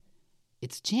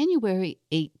It's January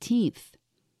 18th.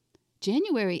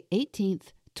 January 18th,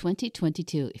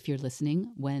 2022, if you're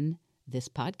listening when this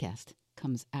podcast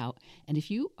comes out. And if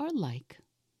you are like,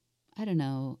 I don't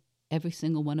know, every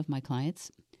single one of my clients,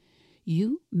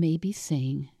 you may be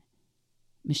saying,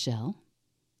 Michelle,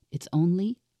 it's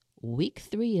only week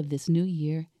 3 of this new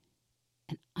year,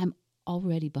 and I'm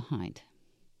already behind.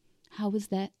 How is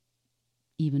that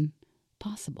even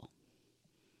possible?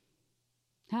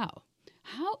 How?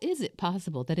 How is it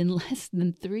possible that in less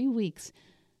than 3 weeks,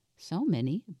 so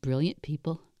many brilliant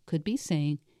people could be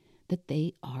saying that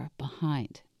they are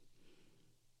behind?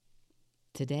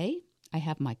 Today, I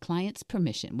have my client's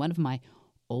permission, one of my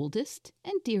oldest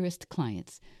and dearest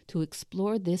clients, to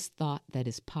explore this thought that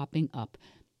is popping up,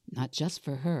 not just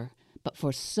for her, but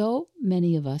for so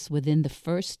many of us within the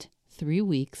first 3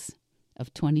 weeks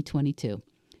of 2022.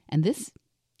 And this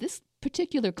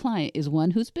particular client is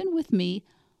one who's been with me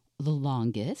the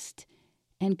longest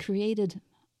and created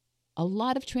a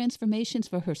lot of transformations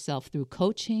for herself through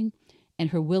coaching and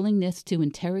her willingness to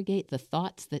interrogate the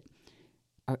thoughts that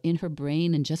are in her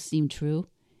brain and just seem true.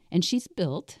 And she's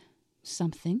built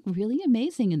something really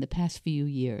amazing in the past few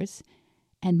years.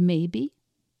 And maybe,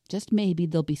 just maybe,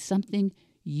 there'll be something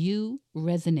you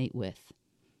resonate with,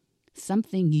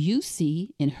 something you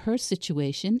see in her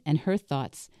situation and her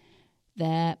thoughts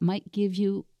that might give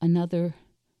you another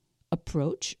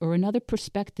approach or another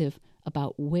perspective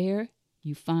about where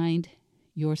you find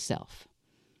yourself.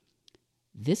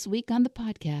 This week on the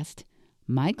podcast,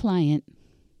 my client,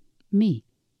 me.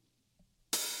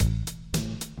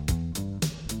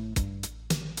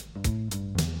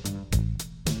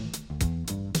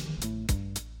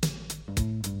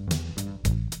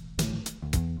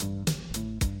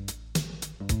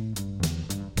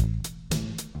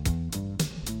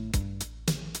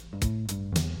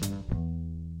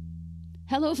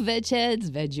 Hello, veg heads,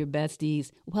 veg your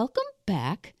besties. Welcome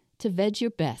back to Veg Your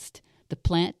Best, the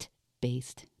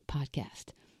plant-based podcast.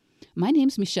 My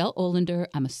name's Michelle Olander.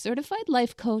 I'm a certified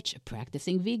life coach, a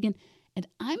practicing vegan, and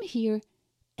I'm here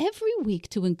every week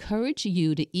to encourage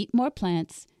you to eat more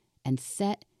plants and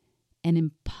set an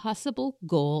impossible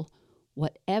goal,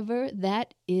 whatever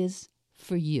that is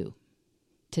for you.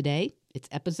 Today, it's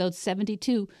episode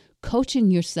 72,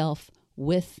 Coaching Yourself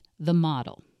with the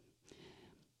Model.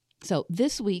 So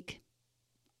this week,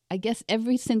 I guess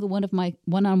every single one of my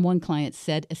one-on-one clients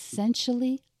said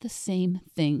essentially the same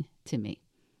thing to me.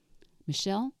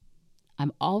 Michelle,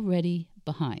 I'm already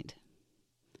behind.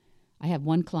 I have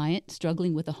one client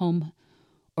struggling with a home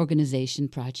organization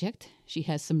project. She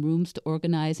has some rooms to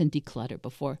organize and declutter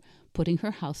before putting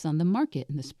her house on the market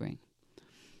in the spring.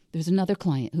 There's another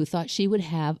client who thought she would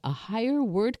have a higher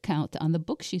word count on the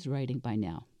book she's writing by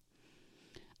now.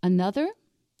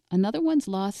 Another one's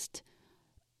lost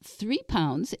 3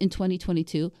 pounds in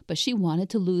 2022, but she wanted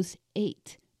to lose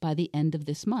 8 by the end of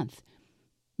this month.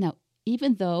 Now,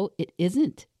 even though it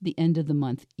isn't the end of the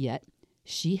month yet,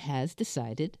 she has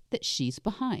decided that she's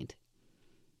behind.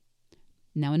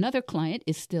 Now, another client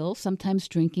is still sometimes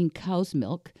drinking cow's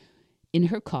milk in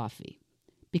her coffee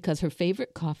because her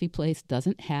favorite coffee place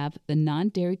doesn't have the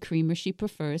non-dairy creamer she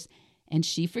prefers, and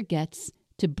she forgets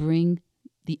to bring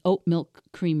the oat milk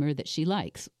creamer that she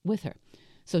likes with her.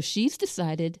 So she's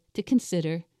decided to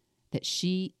consider that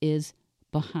she is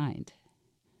behind,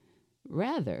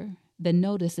 rather than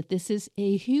notice that this is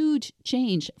a huge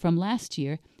change from last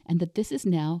year and that this is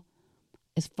now,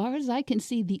 as far as I can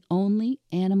see, the only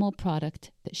animal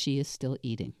product that she is still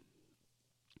eating.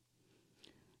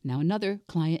 Now, another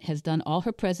client has done all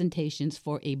her presentations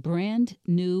for a brand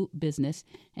new business,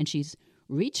 and she's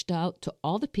reached out to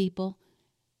all the people,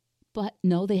 but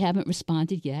no, they haven't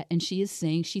responded yet, and she is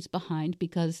saying she's behind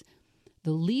because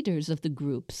the leaders of the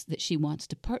groups that she wants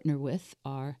to partner with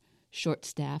are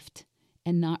short-staffed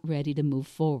and not ready to move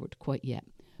forward quite yet.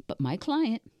 But my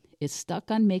client is stuck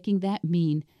on making that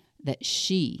mean that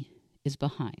she is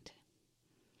behind.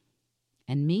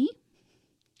 And me,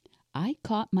 I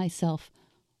caught myself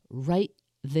right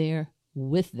there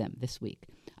with them this week.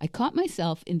 I caught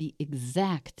myself in the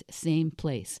exact same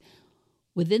place.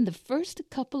 Within the first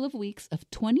couple of weeks of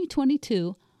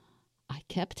 2022, I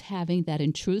kept having that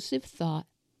intrusive thought,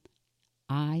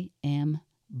 I am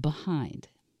behind.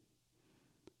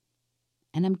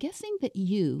 And I'm guessing that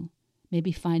you may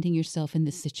be finding yourself in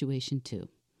this situation too.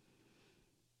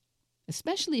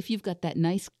 Especially if you've got that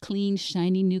nice, clean,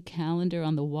 shiny new calendar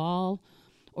on the wall,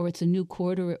 or it's a new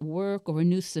quarter at work, or a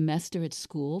new semester at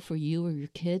school for you or your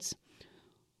kids.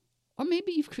 Or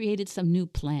maybe you've created some new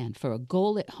plan for a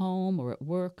goal at home or at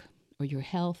work or your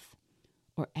health,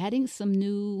 or adding some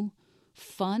new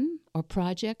fun or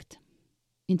project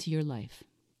into your life.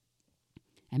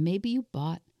 And maybe you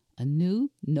bought a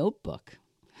new notebook.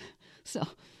 So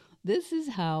this is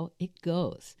how it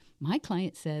goes. My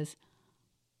client says,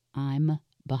 I'm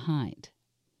behind.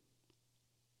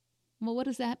 Well, what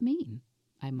does that mean?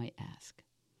 I might ask.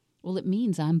 Well, it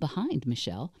means I'm behind,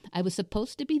 Michelle. I was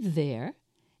supposed to be there,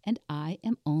 and I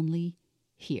am only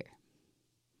here.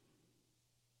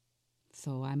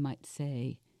 So I might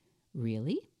say,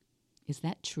 really? Is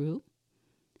that true?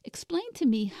 Explain to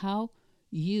me how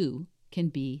you can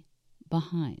be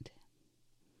behind.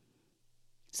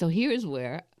 So here's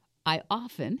where I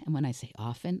often, and when I say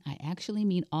often, I actually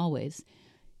mean always,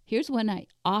 here's when I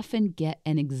often get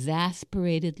an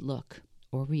exasperated look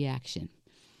or reaction.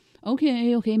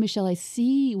 Okay, Michelle, I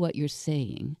see what you're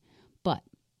saying, but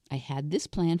I had this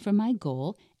plan for my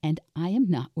goal, and I am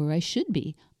not where I should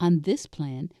be on this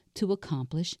plan to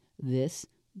accomplish this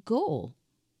goal.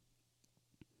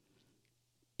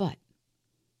 But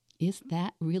is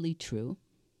that really true?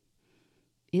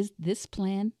 Is this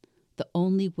plan the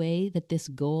only way that this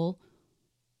goal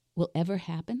will ever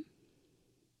happen?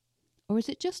 Or is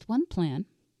it just one plan?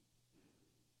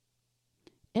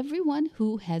 Everyone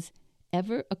who has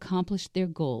ever accomplished their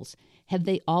goals, have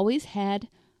they always had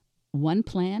one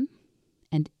plan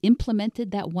and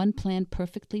implemented that one plan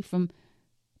perfectly from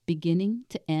beginning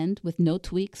to end with no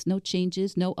tweaks, no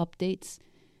changes, no updates,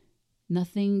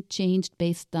 nothing changed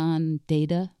based on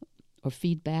data or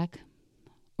feedback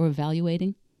or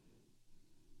evaluating?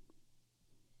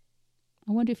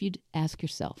 I wonder if you'd ask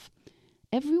yourself,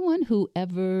 everyone who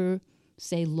ever,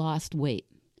 say, lost weight,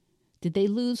 did they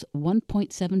lose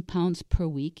 1.7 pounds per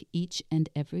week each and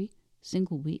every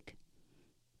single week?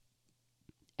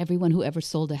 Everyone who ever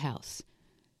sold a house,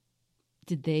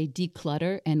 did they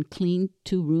declutter and clean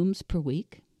 2 rooms per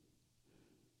week?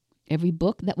 Every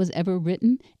book that was ever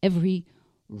written, every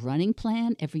running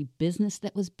plan, every business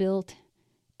that was built,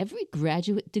 every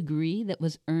graduate degree that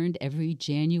was earned every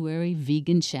January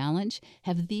vegan challenge,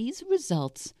 have these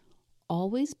results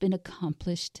always been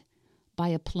accomplished by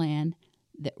a plan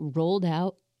that rolled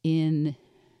out in,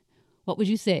 what would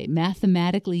you say,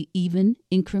 mathematically even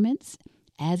increments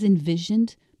as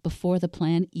envisioned before the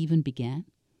plan even began?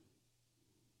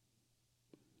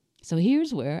 So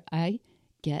here's where I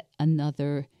get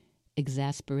another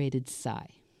exasperated sigh,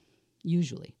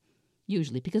 usually,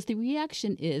 because the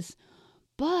reaction is,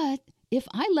 but if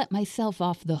I let myself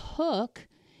off the hook,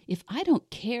 if I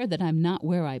don't care that I'm not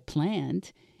where I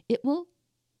planned, it will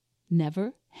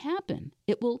never happen.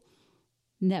 It will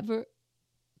never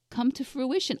come to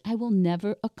fruition. I will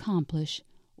never accomplish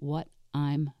what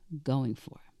I'm going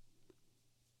for.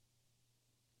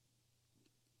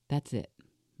 That's it,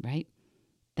 right?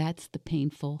 That's the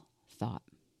painful thought.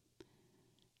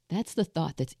 That's the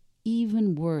thought that's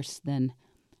even worse than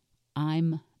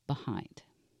I'm behind.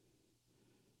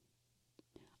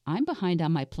 I'm behind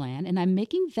on my plan, and I'm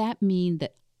making that mean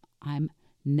that I'm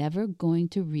never going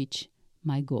to reach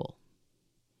my goal.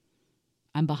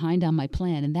 I'm behind on my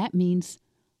plan, and that means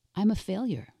I'm a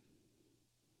failure.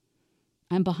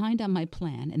 I'm behind on my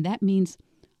plan, and that means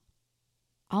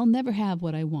I'll never have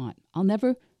what I want. I'll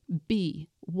never be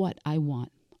what I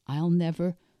want. I'll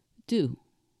never do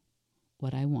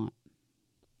what I want.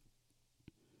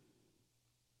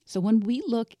 So when we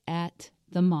look at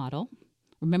the model,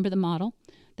 remember the model?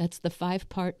 That's the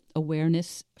 5-part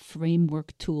awareness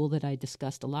framework tool that I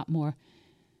discussed a lot more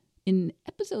in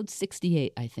episode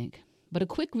 68, I think. But a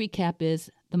quick recap is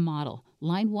the model.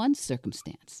 Line 1,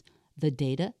 circumstance. The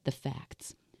data, the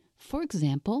facts. For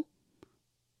example,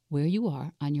 where you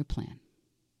are on your plan.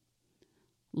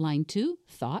 Line 2,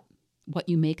 thought. What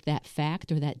you make that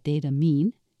fact or that data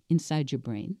mean inside your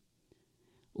brain.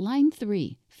 Line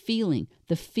 3, feeling.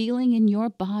 The feeling in your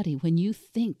body when you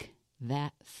think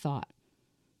that thought.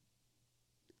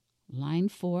 Line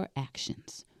 4,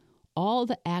 actions. All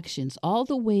the actions, all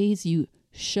the ways you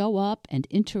show up and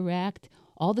interact,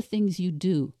 all the things you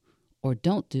do or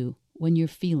don't do when you're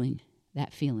feeling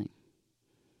that feeling.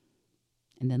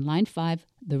 And then line 5,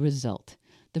 the result.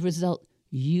 The result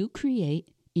you create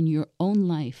in your own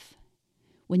life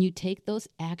when you take those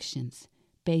actions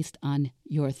based on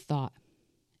your thought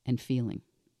and feeling.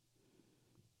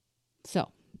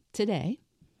 So today,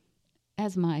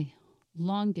 as my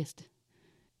longest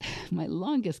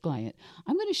client,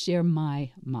 I'm going to share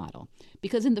my model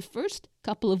because in the first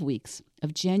couple of weeks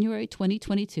of January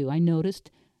 2022, I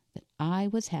noticed that I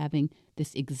was having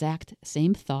this exact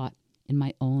same thought in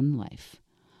my own life.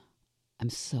 I'm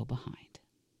so behind.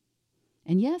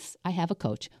 And yes, I have a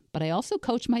coach, but I also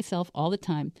coach myself all the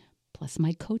time. Plus,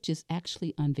 my coach is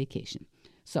actually on vacation.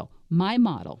 So my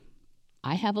model,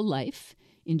 I have a life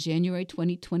in January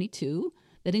 2022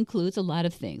 that includes a lot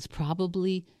of things,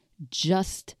 probably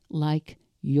just like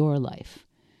your life.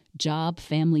 Job,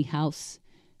 family, house,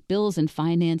 bills and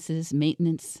finances,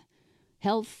 maintenance,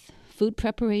 health, food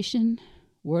preparation,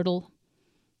 Wordle.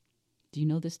 Do you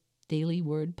know this daily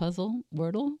word puzzle,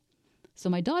 Wordle? So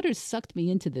my daughters sucked me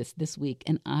into this week,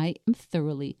 and I am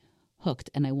thoroughly hooked.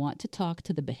 And I want to talk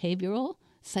to the behavioral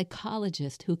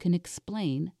psychologist who can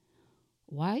explain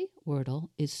why Wordle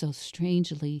is so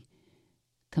strangely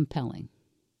compelling.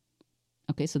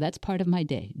 Okay, so that's part of my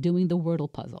day, doing the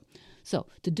Wordle puzzle. So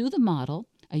to do the model,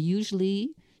 I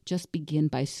usually just begin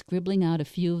by scribbling out a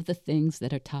few of the things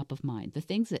that are top of mind, the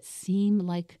things that seem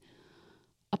like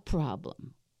a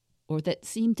problem or that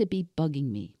seem to be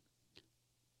bugging me.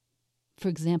 For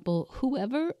example,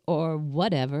 whoever or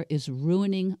whatever is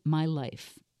ruining my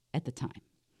life at the time.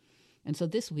 And so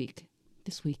this week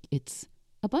it's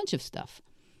a bunch of stuff.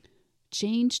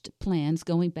 Changed plans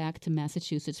going back to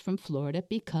Massachusetts from Florida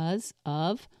because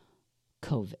of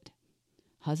COVID.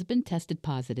 Husband tested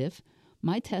positive.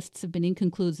 My tests have been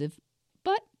inconclusive,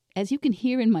 but as you can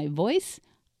hear in my voice,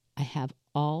 I have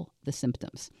all the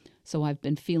symptoms. So I've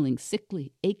been feeling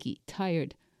sickly, achy,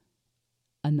 tired.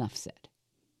 Enough said.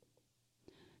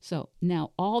 So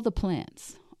now all the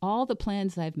plans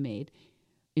I've made,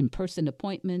 in-person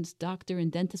appointments, doctor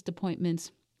and dentist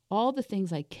appointments, all the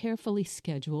things I carefully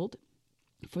scheduled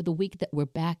for the week that we're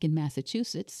back in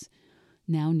Massachusetts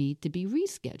now need to be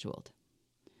rescheduled.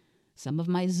 Some of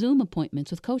my Zoom appointments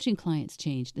with coaching clients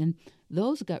changed, and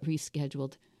those got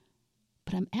rescheduled.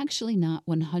 But I'm actually not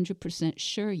 100%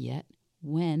 sure yet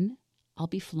when I'll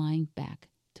be flying back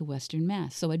to Western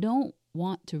Mass. So I don't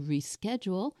want to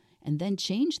reschedule and then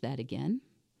change that again.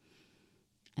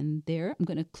 And there, I'm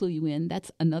going to clue you in.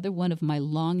 That's another one of my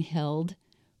long-held,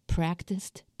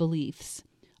 practiced beliefs.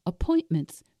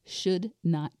 Appointments should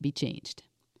not be changed.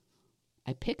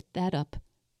 I picked that up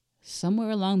somewhere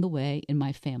along the way in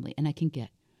my family, and I can get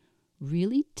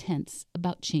really tense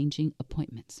about changing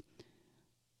appointments.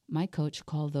 My coach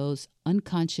called those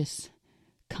unconscious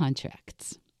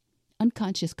contracts.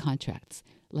 Unconscious contracts,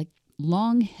 like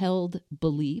long-held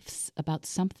beliefs about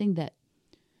something that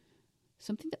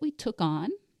we took on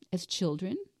as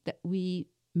children, that we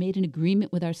made an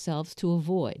agreement with ourselves to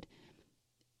avoid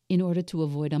in order to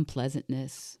avoid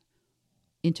unpleasantness,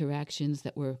 interactions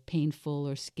that were painful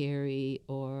or scary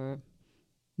or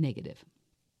negative,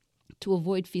 to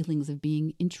avoid feelings of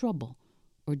being in trouble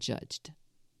or judged.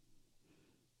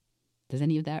 Does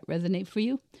any of that resonate for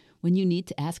you? When you need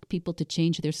to ask people to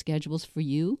change their schedules for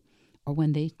you, or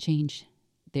when they change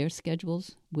their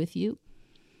schedules with you?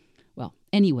 Well,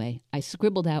 anyway, I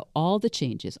scribbled out all the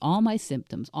changes, all my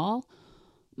symptoms, all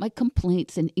my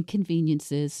complaints and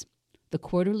inconveniences, the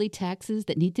quarterly taxes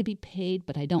that need to be paid,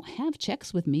 but I don't have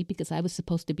checks with me because I was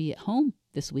supposed to be at home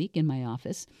this week in my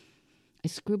office. I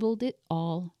scribbled it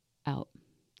all out.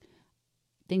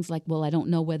 Things like, well, I don't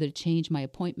know whether to change my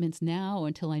appointments now or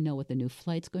until I know what the new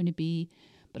flight's going to be.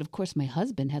 But of course, my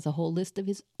husband has a whole list of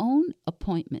his own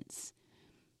appointments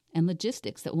and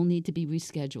logistics that will need to be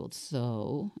rescheduled.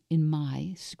 So in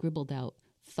my scribbled out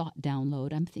thought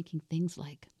download, I'm thinking things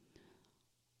like,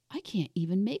 I can't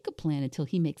even make a plan until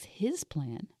he makes his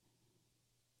plan.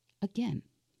 Again,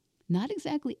 not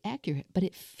exactly accurate, but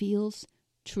it feels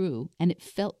true, and it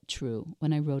felt true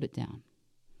when I wrote it down.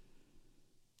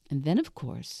 And then, of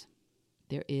course,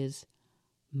 there is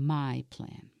my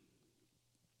plan.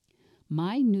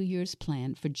 My New Year's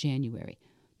plan for January.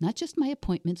 Not just my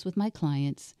appointments with my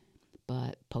clients,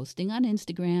 but posting on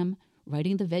Instagram,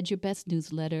 writing the Veg Your Best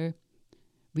newsletter,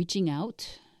 reaching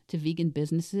out to vegan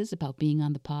businesses about being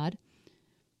on the pod,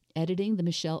 editing the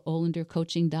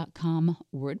MichelleOlenderCoaching.com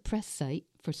WordPress site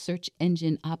for search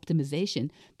engine optimization.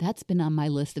 That's been on my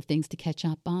list of things to catch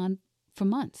up on for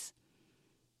months.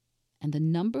 And the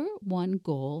number one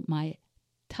goal, my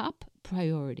top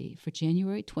priority for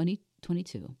January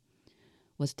 2022,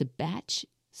 was to batch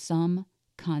some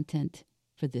content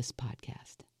for this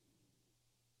podcast.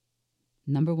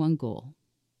 Number one goal.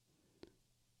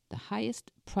 The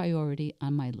highest priority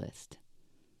on my list.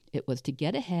 It was to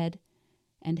get ahead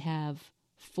and have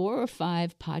 4 or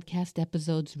 5 podcast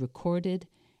episodes recorded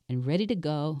and ready to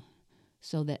go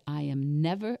so that I am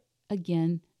never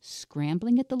again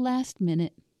scrambling at the last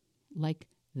minute like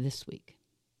this week.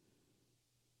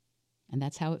 And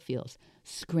that's how it feels,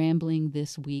 scrambling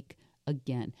this week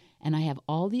again. And I have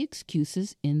all the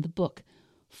excuses in the book.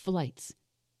 Flights,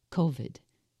 COVID,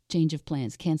 change of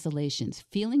plans, cancellations,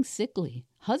 feeling sickly,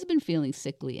 husband feeling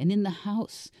sickly, and in the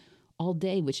house all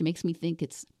day, which makes me think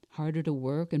it's harder to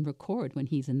work and record when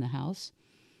he's in the house.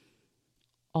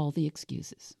 All the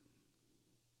excuses.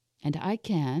 And I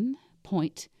can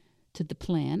point to the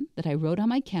plan that I wrote on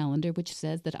my calendar, which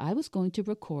says that I was going to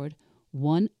record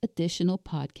one additional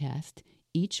podcast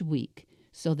each week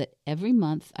so that every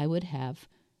month I would have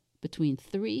between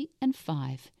 3 and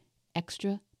 5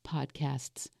 extra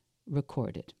podcasts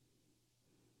recorded.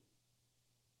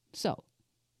 So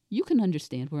you can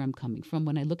understand where I'm coming from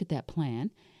when I look at that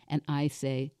plan and I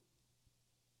say,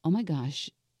 oh my gosh,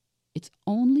 it's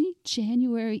only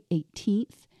January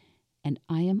 18th and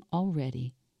I am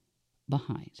already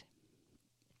behind.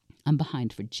 I'm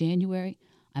behind for January.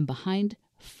 I'm behind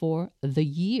for the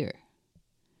year.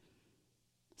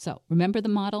 So remember the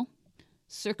model?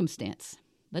 Circumstance.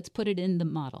 Let's put it in the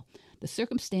model. The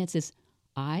circumstance is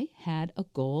I had a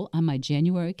goal on my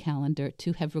January calendar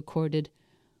to have recorded,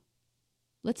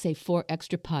 let's say, 4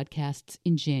 extra podcasts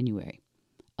in January,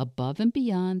 above and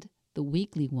beyond the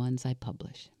weekly ones I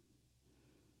publish.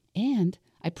 And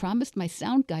I promised my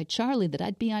sound guy, Charlie, that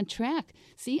I'd be on track.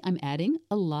 See, I'm adding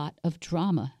a lot of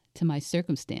drama to my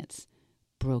circumstance.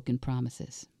 Broken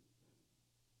promises.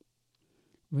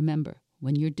 Remember,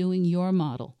 when you're doing your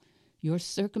model, your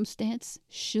circumstance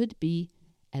should be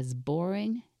as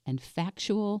boring and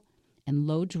factual and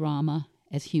low drama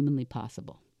as humanly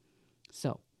possible.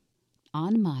 So,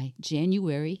 on my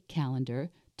January calendar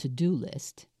to-do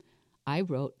list, I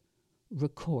wrote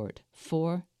record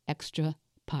 4 extra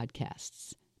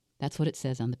podcasts. That's what it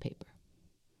says on the paper.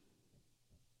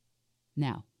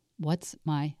 Now, what's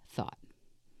my thought?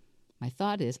 My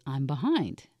thought is I'm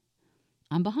behind.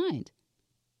 I'm behind.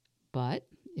 But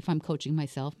if I'm coaching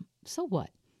myself, so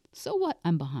what? So what?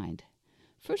 I'm behind.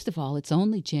 First of all, it's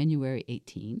only January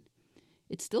 18.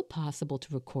 It's still possible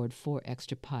to record 4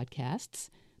 extra podcasts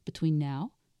between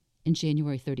now and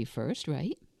January 31st,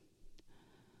 right?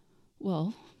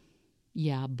 Well,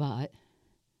 yeah, but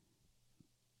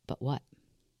what?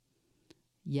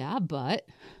 Yeah, but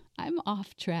I'm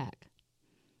off track.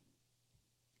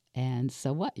 And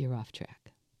so what? You're off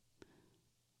track.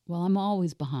 Well, I'm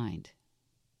always behind.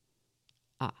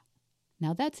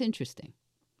 Now that's interesting.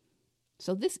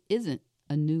 So this isn't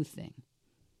a new thing.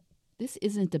 This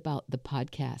isn't about the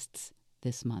podcasts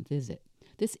this month, is it?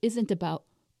 This isn't about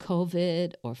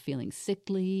COVID or feeling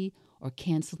sickly or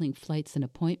canceling flights and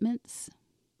appointments.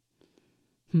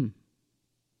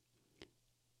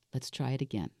 Let's try it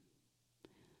again.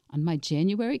 On my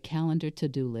January calendar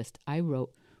to-do list, I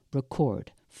wrote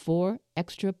record 4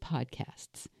 extra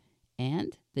podcasts.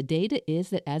 And the data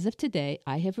is that as of today,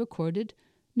 I have recorded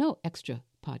no extra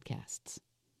podcasts.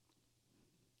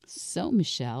 So,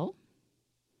 Michelle,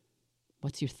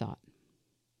 what's your thought?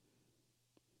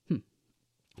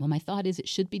 Well, my thought is it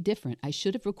should be different. I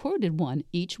should have recorded one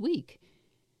each week.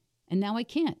 And now I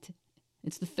can't.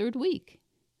 It's the 3rd week.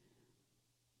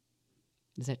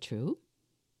 Is that true?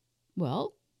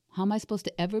 Well, how am I supposed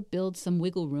to ever build some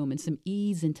wiggle room and some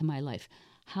ease into my life?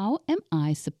 How am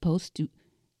I supposed to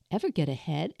ever get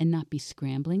ahead and not be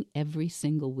scrambling every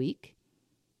single week?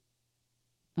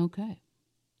 Okay.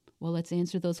 Well, let's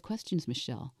answer those questions,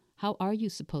 Michelle. How are you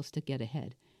supposed to get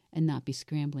ahead and not be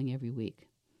scrambling every week?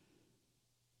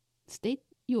 State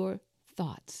your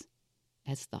thoughts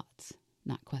as thoughts,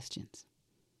 not questions.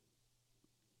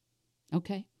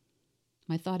 Okay.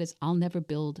 My thought is I'll never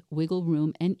build wiggle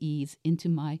room and ease into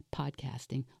my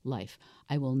podcasting life.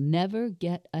 I will never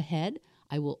get ahead.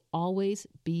 I will always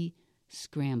be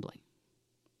scrambling.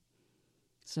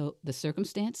 So the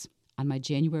circumstance, on my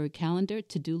January calendar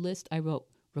to-do list, I wrote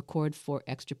record 4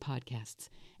 extra podcasts.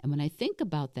 And when I think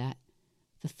about that,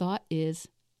 the thought is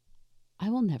I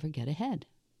will never get ahead.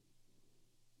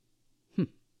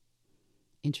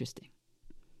 Interesting.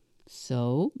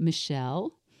 So,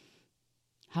 Michelle,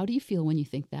 how do you feel when you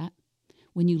think that?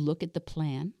 When you look at the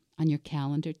plan on your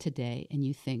calendar today and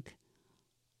you think,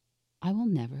 I will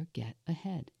never get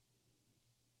ahead.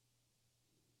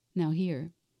 Now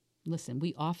here, listen,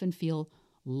 we often feel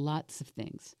lots of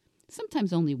things,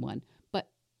 sometimes only one,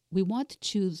 but we want to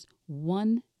choose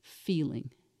one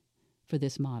feeling for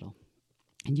this model.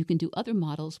 And you can do other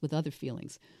models with other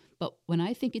feelings. But when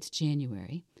I think it's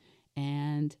January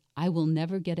and I will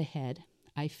never get ahead,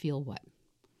 I feel what?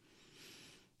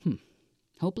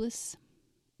 Hopeless,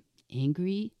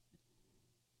 angry,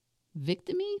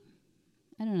 victimy?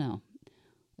 I don't know.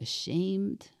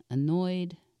 Ashamed,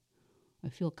 annoyed. I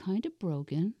feel kind of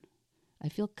broken. I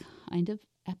feel kind of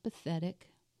apathetic,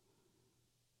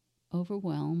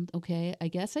 overwhelmed. Okay, I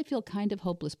guess I feel kind of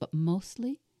hopeless, but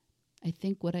mostly I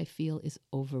think what I feel is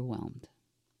overwhelmed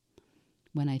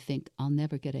when I think I'll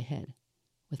never get ahead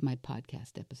with my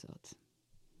podcast episodes.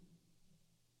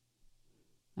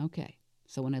 Okay.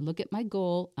 So when I look at my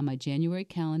goal on my January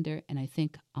calendar and I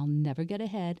think I'll never get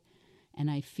ahead and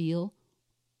I feel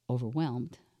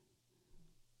overwhelmed,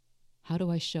 How do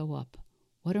I show up?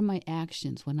 What are my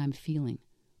actions when I'm feeling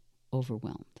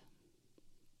overwhelmed?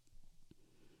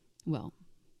 Well,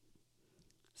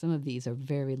 some of these are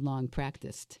very long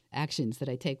practiced actions that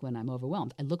I take when I'm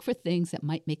overwhelmed. I look for things that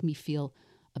might make me feel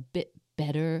a bit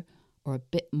better or a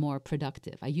bit more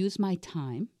productive. I use my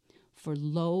time for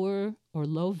lower or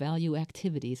low value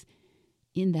activities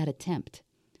in that attempt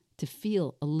to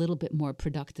feel a little bit more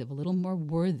productive, a little more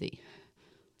worthy.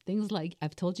 Things like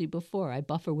I've told you before, I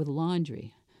buffer with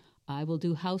laundry. I will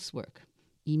do housework,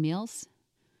 emails,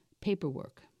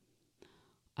 paperwork.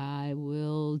 I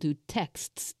will do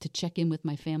texts to check in with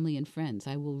my family and friends.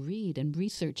 I will read and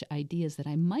research ideas that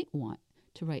I might want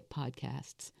to write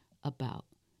podcasts about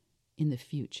in the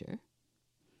future.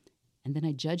 And then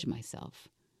I judge myself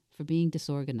for being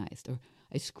disorganized, or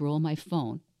I scroll my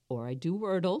phone, or I do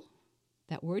Wordle,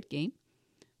 that word game,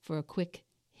 for a quick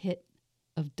hit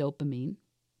of dopamine.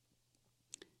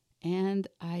 And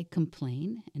I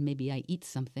complain, and maybe I eat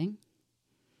something.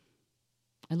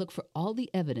 I look for all the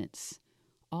evidence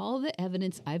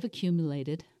I've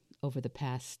accumulated over the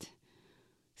past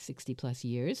 60 plus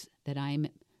years that I'm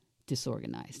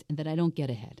disorganized and that I don't get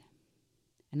ahead.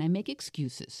 And I make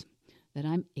excuses that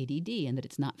I'm ADD and that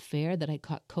it's not fair that I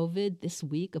caught COVID this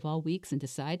week of all weeks, and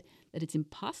decide that it's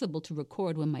impossible to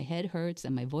record when my head hurts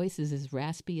and my voice is as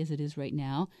raspy as it is right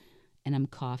now and I'm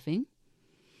coughing.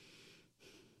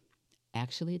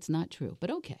 Actually, it's not true,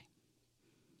 but okay.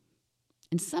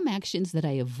 And some actions that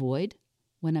I avoid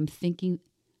when I'm thinking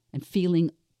and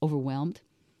feeling overwhelmed,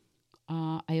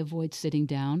 I avoid sitting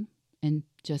down and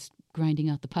just grinding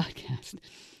out the podcast.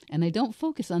 And I don't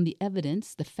focus on the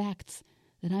evidence, the facts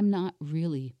that I'm not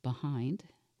really behind.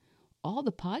 All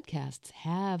the podcasts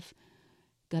have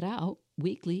got out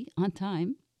weekly on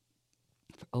time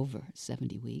for over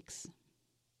 70 weeks.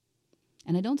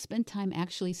 And I don't spend time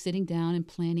actually sitting down and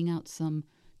planning out some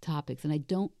topics. And I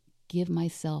don't give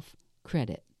myself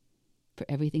credit for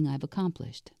everything I've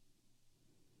accomplished.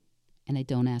 And I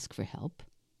don't ask for help.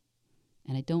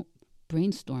 And I don't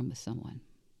brainstorm with someone.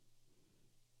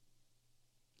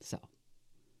 So,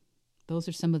 those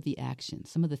are some of the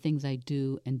actions, some of the things I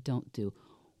do and don't do.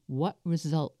 What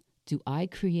result do I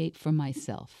create for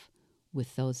myself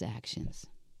with those actions?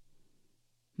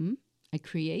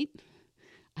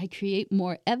 I create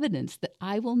more evidence that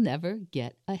I will never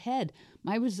get ahead.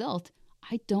 My result,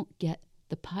 I don't get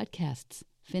the podcasts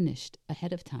finished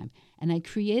ahead of time. And I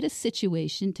create a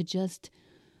situation to just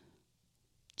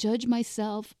judge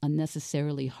myself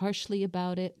unnecessarily harshly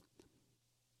about it.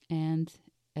 And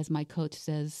as my coach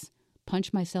says,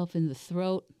 punch myself in the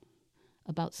throat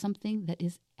about something that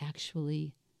is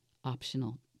actually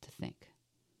optional to think.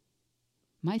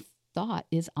 My thought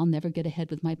is I'll never get ahead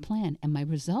with my plan. And my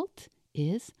result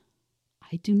is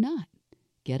I do not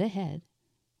get ahead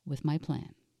with my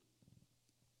plan.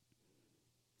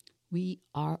 We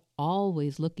are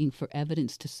always looking for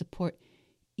evidence to support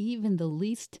even the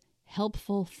least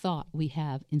helpful thought we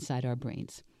have inside our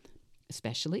brains,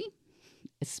 especially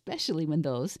when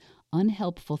those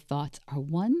unhelpful thoughts are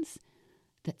ones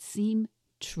that seem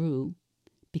true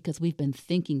because we've been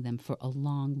thinking them for a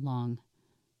long, long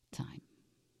time.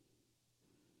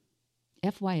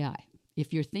 FYI,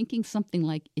 if you're thinking something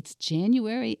like, it's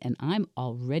January and I'm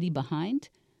already behind,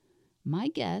 my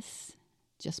guess,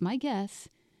 just my guess,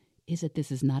 is that this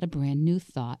is not a brand new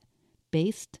thought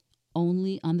based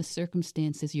only on the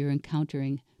circumstances you're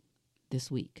encountering this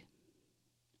week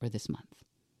or this month.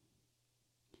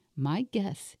 My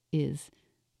guess is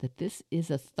that this is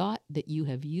a thought that you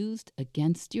have used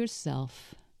against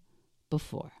yourself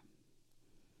before.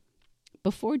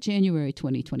 Before January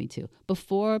 2022,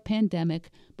 before a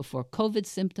pandemic, before COVID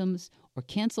symptoms or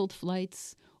canceled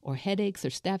flights or headaches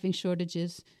or staffing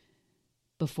shortages,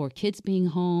 before kids being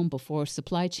home, before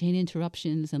supply chain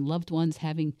interruptions and loved ones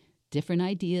having different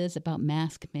ideas about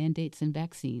mask mandates and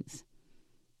vaccines.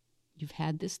 You've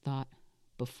had this thought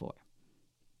before.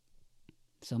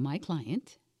 So my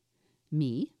client,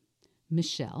 me,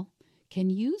 Michelle,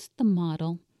 can use the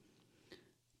model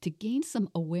to gain some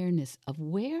awareness of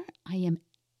where I am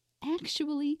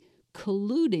actually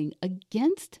colluding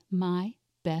against my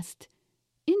best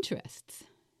interests.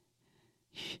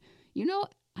 You know,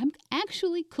 I'm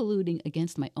actually colluding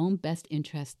against my own best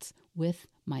interests with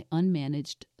my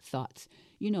unmanaged thoughts.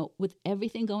 You know, with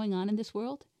everything going on in this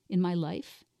world, in my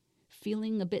life,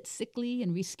 feeling a bit sickly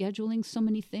and rescheduling so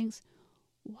many things,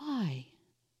 why?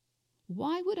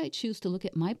 Why would I choose to look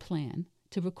at my plan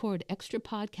to record extra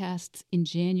podcasts in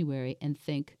January and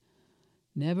think,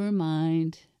 never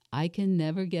mind, I can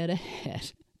never get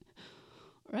ahead?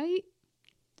 Right?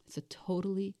 It's a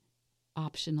totally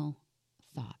optional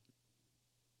thought.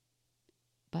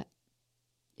 But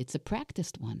It's a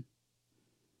practiced one.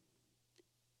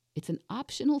 It's an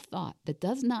optional thought that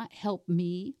does not help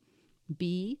me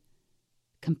be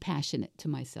compassionate to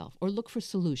myself or look for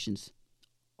solutions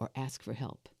or ask for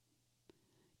help.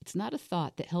 It's not a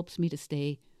thought that helps me to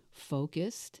stay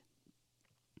focused.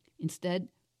 Instead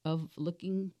of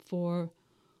looking for,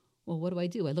 well,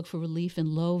 what do? I look for relief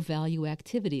in low-value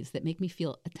activities that make me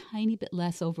feel a tiny bit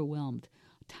less overwhelmed,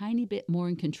 a tiny bit more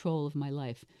in control of my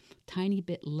life, a tiny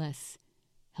bit less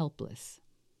helpless.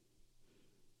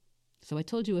 So I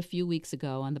told you a few weeks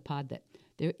ago on the pod that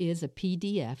there is a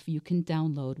PDF you can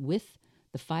download with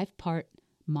the 5-part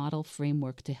model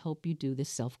framework to help you do this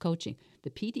self-coaching. The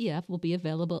PDF will be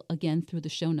available again through the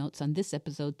show notes on this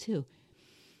episode too.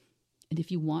 And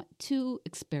if you want to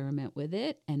experiment with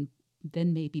it and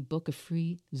then maybe book a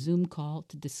free Zoom call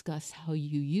to discuss how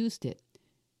you used it,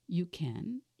 you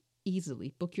can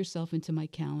easily book yourself into my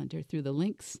calendar through the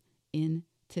links in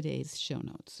today's show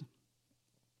notes.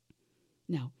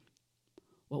 Now,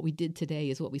 what we did today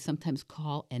is what we sometimes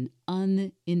call an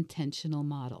unintentional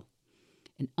model.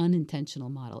 An unintentional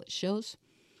model. It shows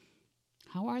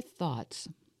how our thoughts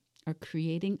are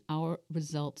creating our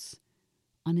results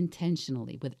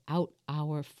unintentionally without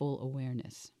our full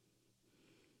awareness.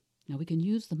 Now, we can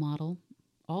use the model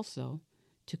also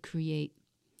to create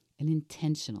an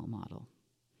intentional model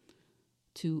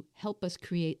to help us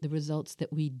create the results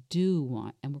that we do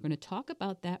want. And we're going to talk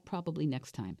about that probably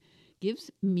next time.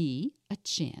 Gives me a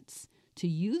chance to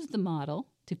use the model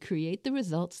to create the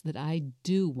results that I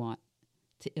do want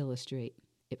to illustrate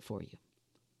it for you.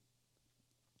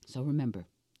 So remember,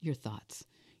 your thoughts.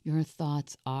 Your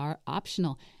thoughts are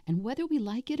optional. And whether we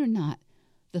like it or not,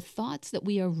 the thoughts that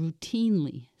we are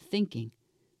routinely thinking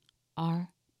are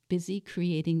busy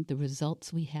creating the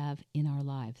results we have in our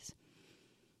lives.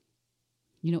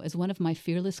 You know, as one of my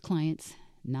fearless clients,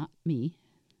 not me,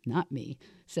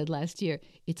 said last year,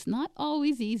 it's not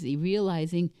always easy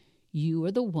realizing you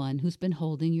are the one who's been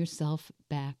holding yourself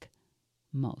back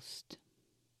most.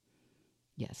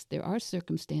 Yes, there are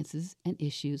circumstances and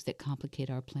issues that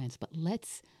complicate our plans, but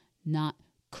let's not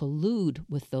collude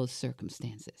with those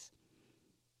circumstances.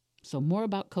 So more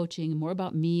about coaching, more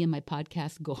about me and my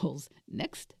podcast goals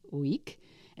next week.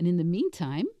 And in the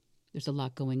meantime, there's a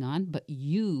lot going on, but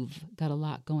you've got a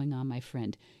lot going on, my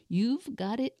friend. You've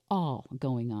got it all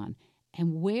going on.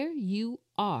 And where you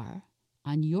are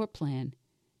on your plan,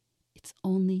 it's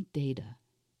only data.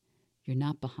 You're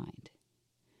not behind.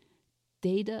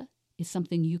 Data is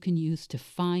something you can use to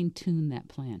fine-tune that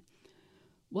plan.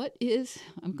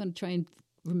 I'm going to try and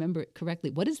remember it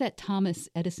correctly. What is that Thomas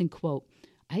Edison quote?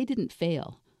 I didn't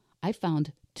fail. I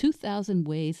found 2,000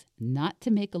 ways not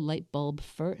to make a light bulb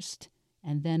first,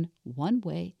 and then one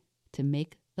way to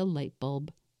make the light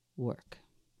bulb work.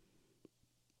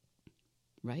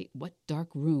 Right? What dark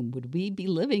room would we be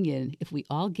living in if we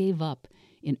all gave up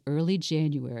in early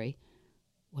January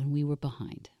when we were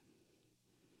behind?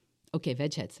 Okay,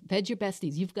 veg heads, veg your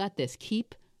besties, you've got this.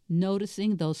 Keep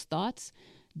noticing those thoughts.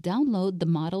 Download the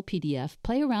model PDF,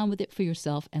 play around with it for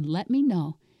yourself, and let me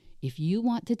know if you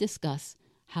want to discuss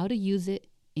how to use it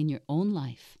in your own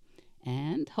life.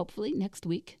 And hopefully next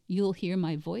week, you'll hear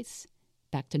my voice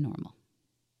back to normal.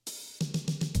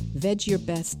 Veg Your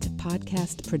Best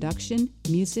podcast production,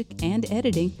 music, and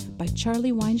editing by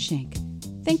Charlie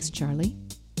Weinshank. Thanks, Charlie.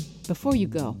 Before you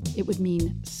go, it would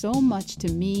mean so much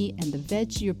to me and the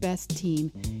Veg Your Best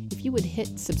team if you would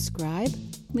hit subscribe,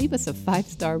 leave us a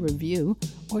 5-star review,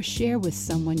 or share with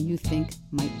someone you think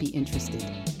might be interested.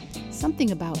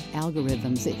 Something about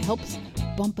algorithms, it helps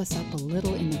bump us up a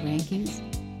little in the rankings,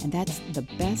 and that's the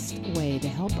best way to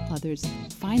help others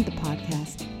find the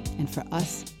podcast and for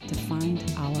us to find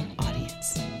our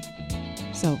audience.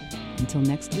 So, until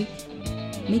next week,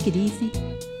 make it easy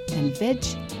and veg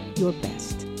your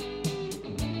best.